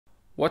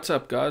What's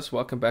up, guys?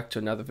 Welcome back to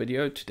another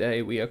video.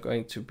 Today we are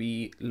going to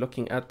be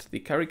looking at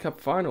the Currie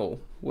Cup Final,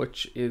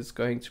 which is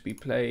going to be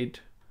played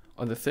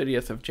on the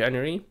 30th of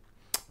January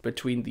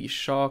between the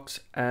Sharks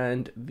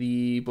and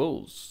the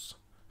Bulls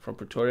from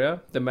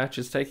Pretoria. The match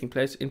is taking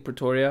place in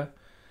Pretoria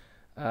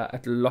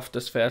at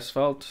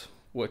Loftus-Versfeld,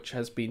 which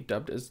has been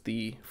dubbed as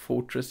the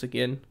Fortress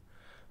again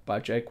by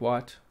Jake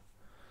White.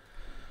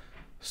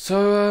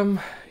 So,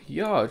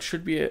 yeah, it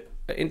should be an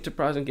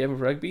enterprising game of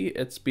rugby.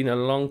 It's been a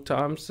long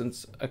time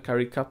since a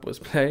Currie Cup was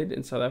played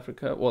in South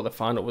Africa. Well, the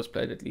final was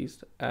played at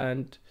least.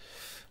 And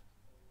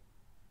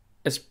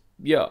it's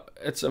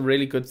a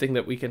really good thing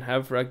that we can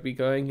have rugby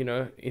going, you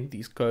know, in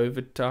these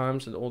COVID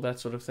times and all that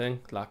sort of thing,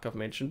 like I've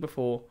mentioned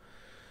before.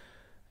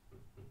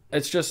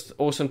 It's just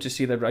awesome to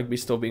see that rugby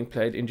still being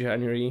played in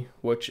January,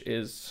 which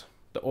is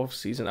the off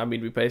season. I mean,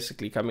 we're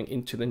basically coming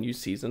into the new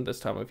season this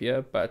time of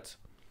year, but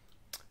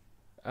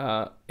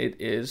it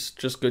is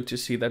just good to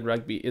see that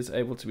rugby is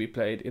able to be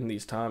played in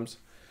these times.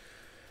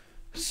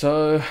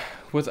 So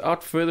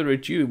without further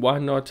ado, why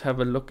not have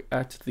a look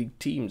at the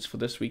teams for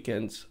this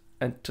weekend's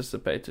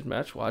anticipated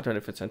match? Well, I don't know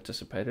if it's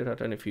anticipated. I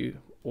don't know if you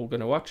all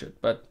going to watch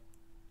it, but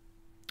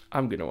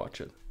I'm going to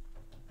watch it.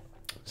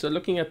 So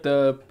looking at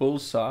the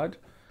Bulls side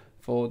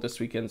for this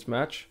weekend's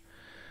match,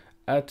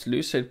 at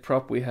loosehead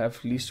prop we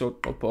have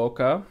Lisot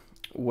Opoka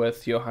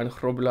with Johan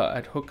Grobler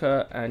at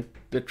hooker and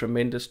the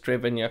tremendous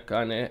Trevor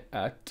Nyakane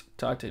at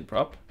tight head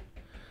prop.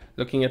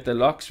 Looking at the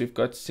locks, we've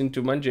got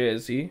Sintu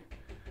Manjezi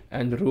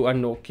and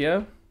Ruan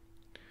Nokia,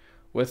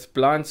 with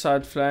blind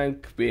side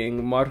flank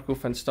being Marco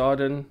van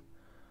Staden,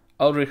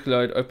 Ulrich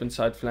Lloyd open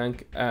side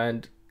flank,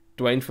 and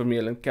Dwayne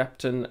Vermeulen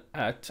captain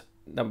at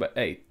number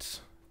 8.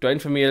 Dwayne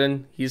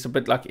Vermeulen, he's a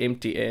bit like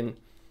MTN.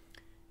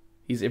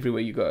 He's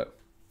everywhere you go.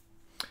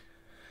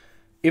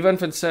 Ivan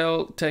van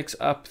Zyl takes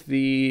up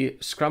the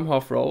scrum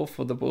half role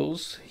for the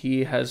Bulls.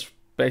 He has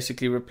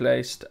basically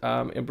replaced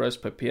Ambrose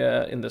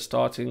Papier in the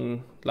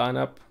starting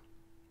lineup.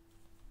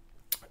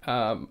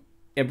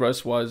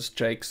 Ambrose was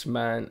Jake's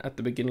man at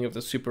the beginning of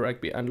the Super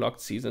Rugby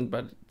Unlocked season,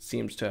 but it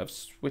seems to have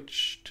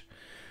switched.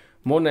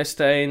 Morne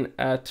Steyn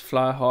at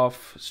fly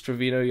half,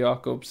 Stravino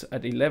Jacobs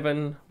at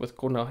 11, with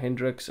Cornel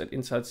Hendricks at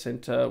inside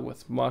centre,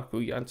 with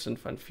Marco Janssen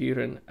van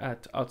Vuren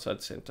at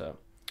outside centre.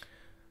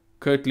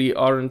 Kurt Lee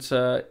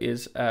Arendse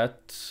is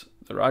at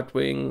the right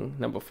wing,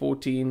 number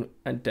 14,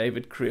 and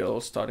David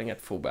Creel starting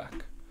at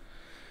fullback.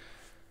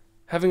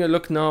 Having a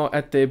look now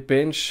at their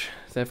bench,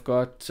 they've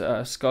got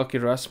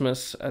Skalki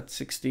Rasmus at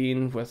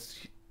 16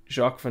 with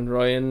Jacques van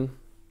Rooyen,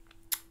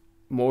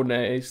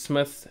 Morne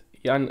Smith,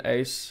 Jan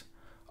Ace,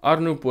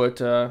 Arno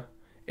Botha,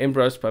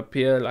 Ambrose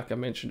Papier, like I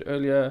mentioned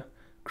earlier,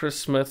 Chris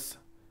Smith,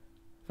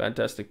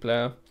 fantastic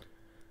player,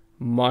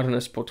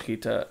 Marnus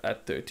Potgieter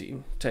at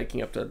 13,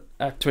 taking up the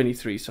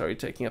 23,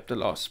 taking up the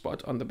last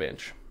spot on the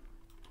bench.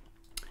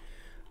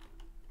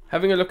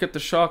 Having a look at the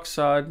Sharks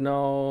side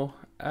now,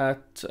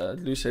 at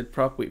loosehead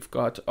prop, we've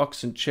got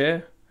Oxen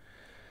Chair.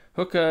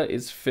 Hooker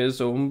is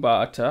Fezo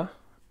Mbata,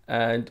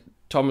 and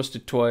Thomas du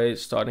Toit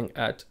starting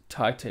at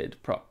tight head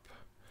prop.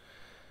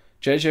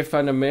 JJ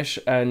van der Mesh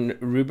and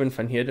Ruben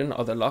van Heerden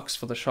are the locks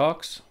for the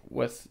Sharks,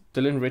 with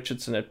Dylan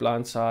Richardson at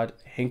blind side,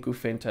 Henku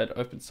Venter at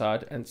open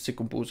side, and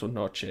Sikumbuzo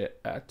Noche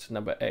at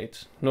number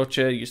 8. Noche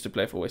used to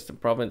play for Western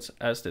Province,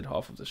 as did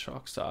half of the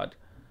Sharks side.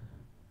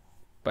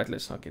 But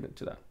let's not get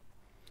into that.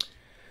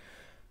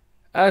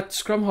 At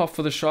scrum half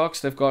for the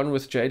Sharks, they've gone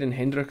with Jaden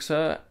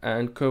Hendrickse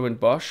and Kerwin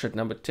Bosch at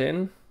number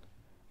 10.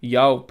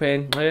 Yao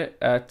Penre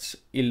at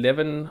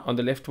 11 on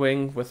the left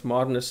wing, with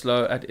Marius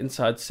Lowe at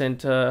inside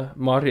centre,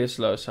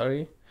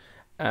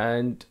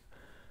 and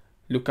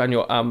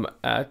Lucanio Am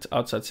at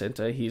outside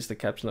centre. He's the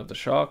captain of the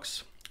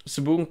Sharks.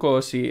 Sabun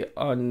Kosi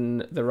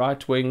on the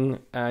right wing,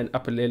 and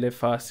Apelele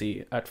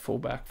Fasi at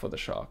fullback for the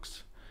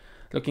Sharks.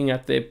 Looking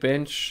at their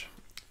bench,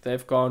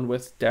 they've gone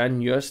with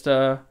Dan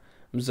Jooste,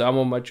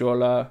 Mzamo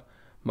Majola,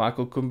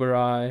 Michael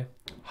Kumbarai,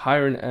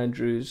 Hiron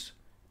Andrews,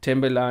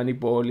 Tembelani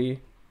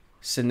Boli,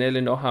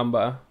 Senele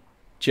Nohamba,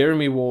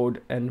 Jeremy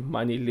Ward, and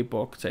Mani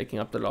Libok taking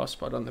up the last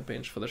spot on the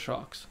bench for the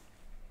Sharks.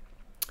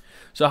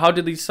 So how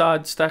did these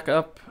sides stack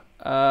up?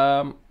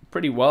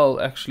 Pretty well,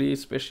 actually,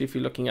 especially if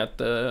you're looking at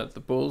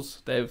the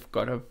Bulls. They've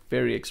got a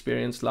very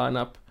experienced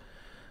lineup.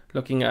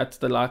 Looking at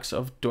the likes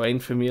of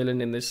Dwayne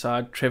Vermeulen in their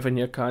side, Trevor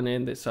Nyakane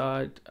in their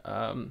side,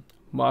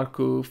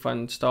 Marco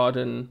van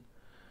Staden,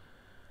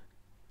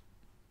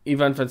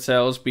 Ivan van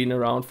Zyl's been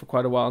around for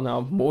quite a while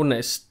now.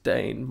 Morne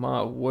Steyn,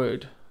 my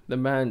word. The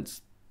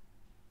man's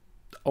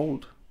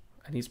old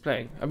and he's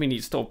playing. I mean,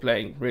 he's still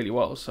playing really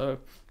well, so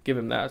give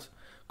him that.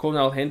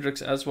 Cornel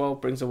Hendricks as well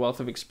brings a wealth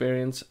of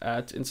experience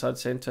at inside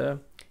centre.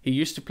 He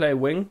used to play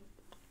wing,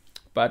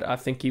 but I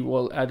think he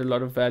will add a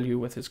lot of value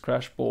with his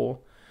crash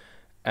ball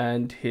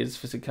and his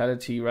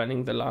physicality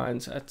running the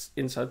lines at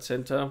inside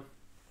centre.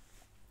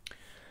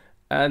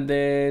 And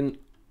then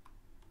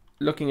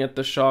looking at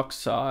the Sharks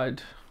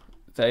side,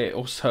 they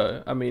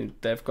also, I mean,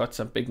 they've got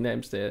some big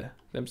names there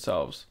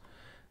themselves.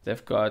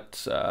 They've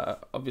got,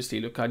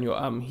 obviously, Lucanio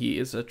Am. He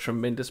is a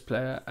tremendous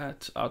player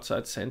at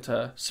outside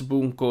centre.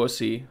 Sabun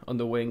Kosi on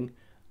the wing.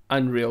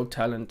 unreal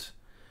talent.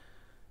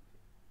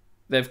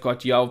 They've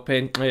got Yao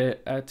Pen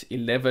at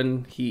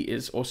 11. He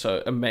is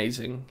also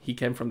amazing. He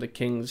came from the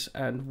Kings,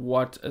 and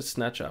what a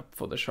snatch up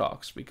for the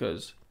Sharks,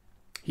 because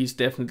he's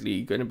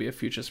definitely going to be a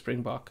future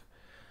Springbok.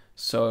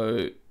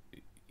 So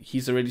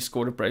he's already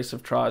scored a brace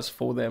of tries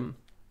for them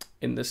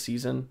in this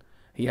season.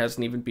 He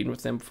hasn't even been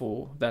with them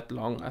for that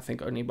long. I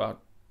think only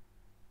about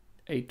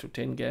 8 or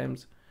 10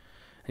 games.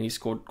 And he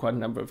scored quite a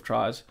number of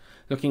tries.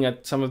 Looking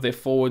at some of their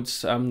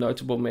forwards,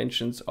 notable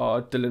mentions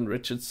are Dylan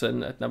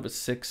Richardson at number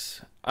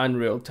 6.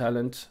 Unreal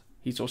talent.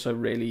 He's also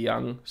really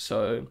young,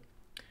 so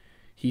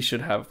he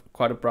should have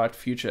quite a bright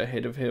future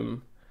ahead of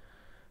him.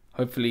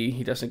 Hopefully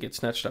he doesn't get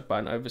snatched up by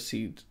an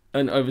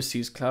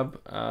overseas club.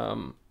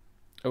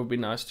 It would be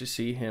nice to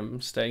see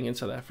him staying in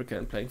South Africa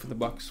and playing for the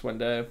Bucks one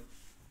day.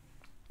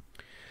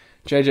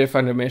 JJ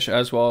van der Merwe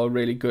as well,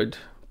 really good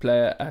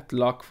player at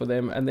lock for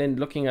them. And then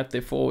looking at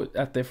their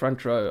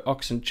front row,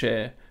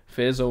 Oxenchair,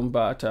 Fezo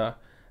Mbata,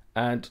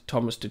 and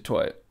Thomas du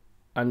Toit,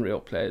 unreal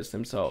players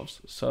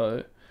themselves.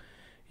 So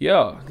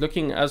yeah,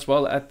 looking as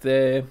well at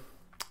their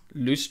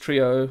loose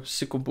trio,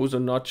 Sikhumbuzo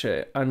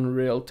Noche,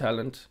 unreal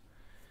talent.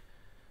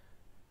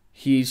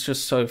 He's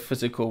just so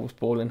physical with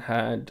ball in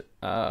hand.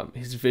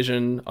 His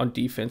vision on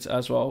defense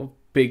as well,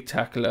 big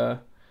tackler.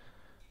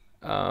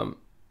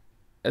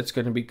 It's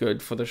going to be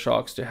good for the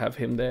Sharks to have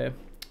him there.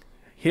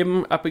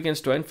 Him up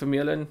against Dwayne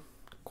Vermeulen,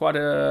 quite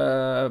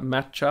a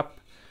matchup.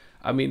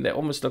 I mean, they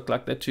almost look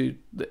like they're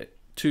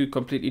two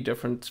completely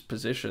different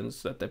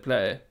positions that they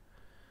play.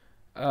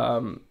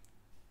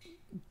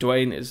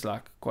 Dwayne is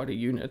like quite a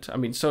unit. I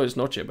mean, so is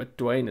Noche, but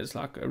Dwayne is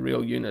like a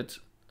real unit.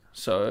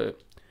 So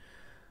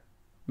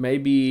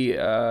maybe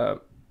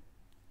they'll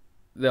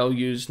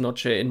use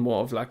Noche in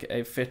more of like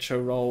a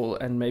fetcher role,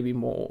 and maybe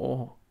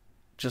more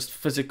just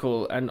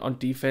physical and on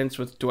defense,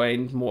 with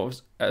Dwayne more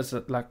as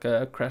like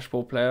a crash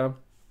ball player.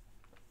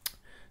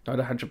 Not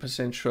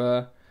 100%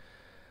 sure,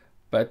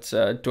 but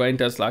Dwayne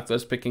does like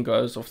those pick and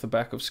goes off the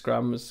back of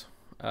scrums.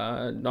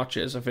 Noche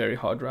is a very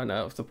hard runner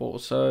of the ball,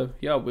 so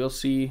yeah, we'll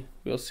see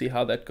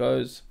how that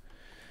goes.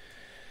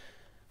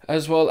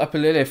 As well,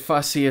 Apelele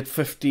Fassi at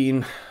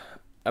 15,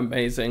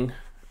 amazing,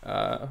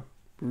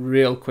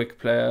 real quick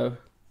player,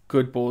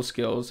 good ball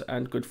skills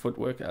and good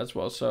footwork as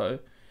well. So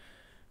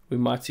we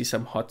might see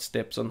some hot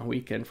steps on the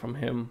weekend from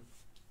him.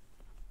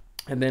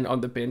 And then on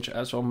the bench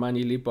as well,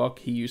 Mani Libok,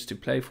 he used to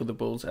play for the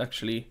Bulls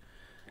actually,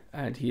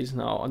 and he is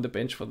now on the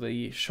bench for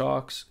the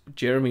Sharks.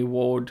 Jeremy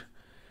Ward,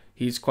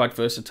 he's quite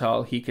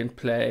versatile. He can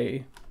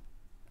play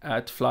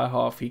at fly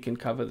half. He can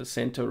cover the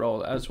center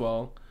role as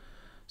well.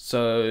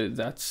 So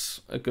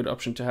that's a good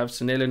option to have.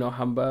 Sanele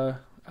Nohamba,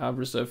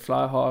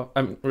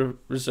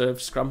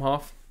 reserve scrum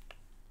half.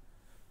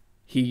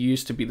 He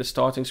used to be the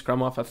starting scrum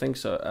half, I think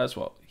so as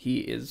well. He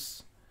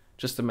is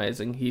just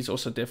amazing. He's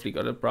also definitely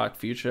got a bright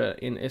future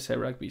in SA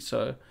Rugby.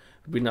 So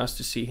it'd be nice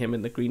to see him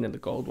in the green and the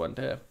gold one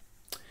day.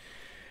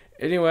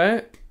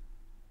 Anyway,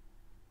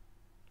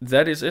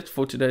 that is it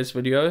for today's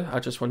video.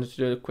 I just wanted to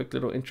do a quick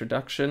little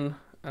introduction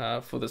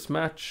for this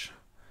match.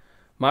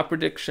 My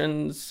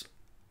predictions,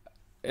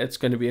 it's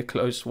going to be a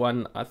close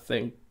one. I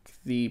think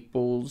the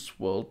Bulls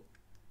will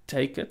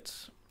take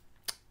it.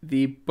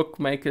 The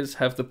bookmakers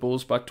have the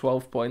Bulls by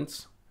 12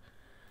 points.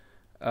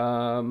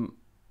 Will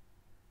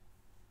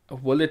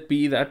it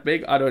be that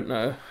big? I don't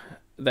know.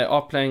 They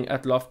are playing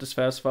at Loftus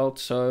Versfeld,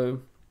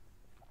 so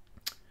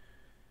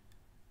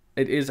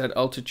it is at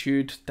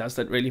altitude. Does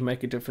that really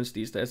make a difference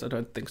these days? I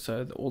don't think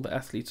so. All the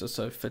athletes are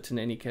so fit in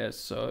any case,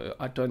 so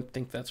I don't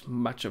think that's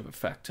much of a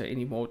factor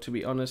anymore, to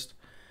be honest.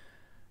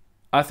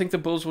 I think the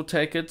Bulls will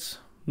take it.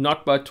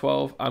 Not by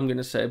 12. I'm going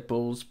to say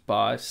Bulls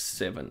by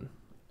 7.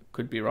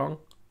 Could be wrong,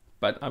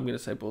 but I'm going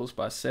to say Bulls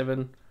by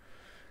 7.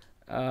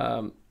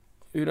 Who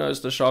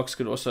knows? The Sharks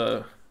could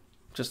also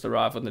just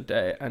arrive on the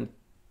day and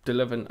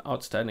deliver an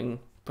outstanding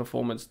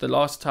performance. The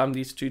last time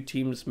these two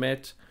teams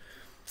met,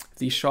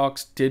 the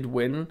Sharks did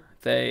win.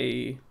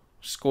 They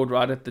scored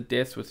right at the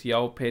death with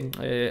Yao Pen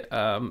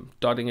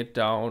dotting it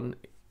down,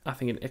 I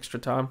think, in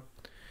extra time.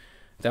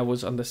 That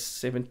was on the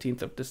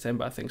 17th of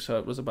December, I think, so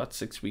it was about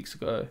 6 weeks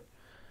ago.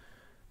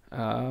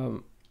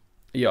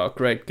 Yeah,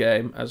 great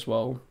game as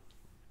well.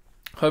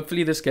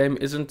 Hopefully this game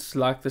isn't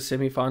like the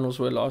semi-finals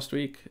were last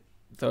week.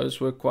 Those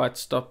were quite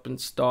stop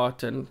and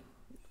start and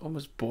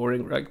almost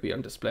boring rugby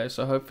on display.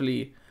 So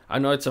hopefully, I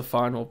know it's a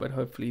final, but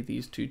hopefully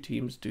these two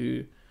teams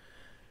do,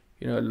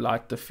 you know,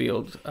 light the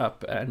field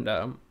up and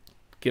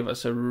give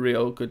us a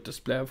real good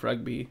display of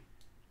rugby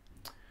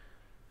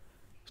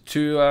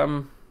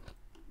to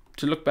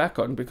look back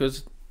on,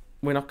 because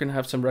we're not going to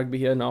have some rugby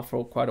here now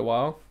for quite a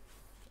while.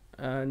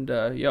 And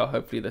yeah,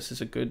 hopefully this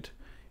is a good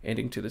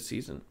ending to the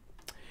season.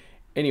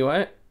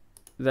 Anyway,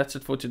 that's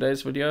it for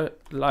today's video.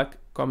 Like,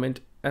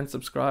 comment, and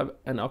subscribe,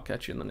 and I'll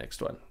catch you in the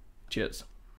next one. Cheers.